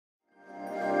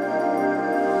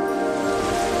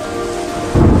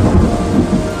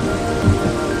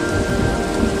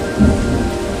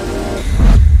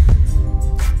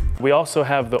We also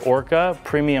have the Orca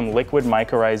Premium Liquid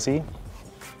Mycorrhizae.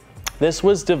 This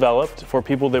was developed for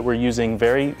people that were using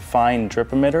very fine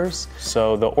drip emitters.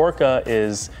 So the Orca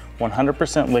is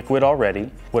 100% liquid already.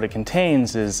 What it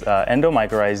contains is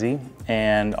endomycorrhizae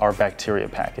and our bacteria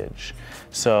package.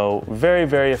 So very,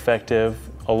 very effective.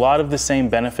 A lot of the same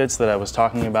benefits that I was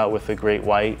talking about with the great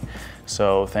white.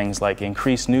 So things like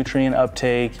increased nutrient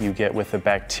uptake, you get with the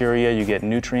bacteria, you get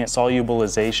nutrient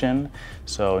solubilization,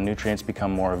 so nutrients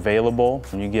become more available.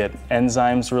 And you get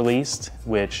enzymes released,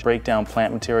 which break down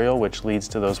plant material, which leads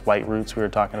to those white roots we were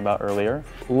talking about earlier.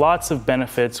 Lots of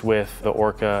benefits with the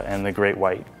Orca and the great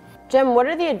white. Jim, what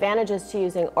are the advantages to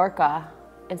using Orca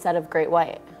instead of great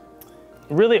white?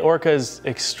 Really, Orca is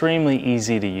extremely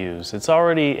easy to use. It's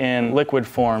already in liquid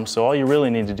form, so all you really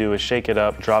need to do is shake it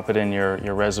up, drop it in your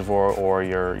reservoir or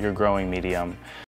your growing medium.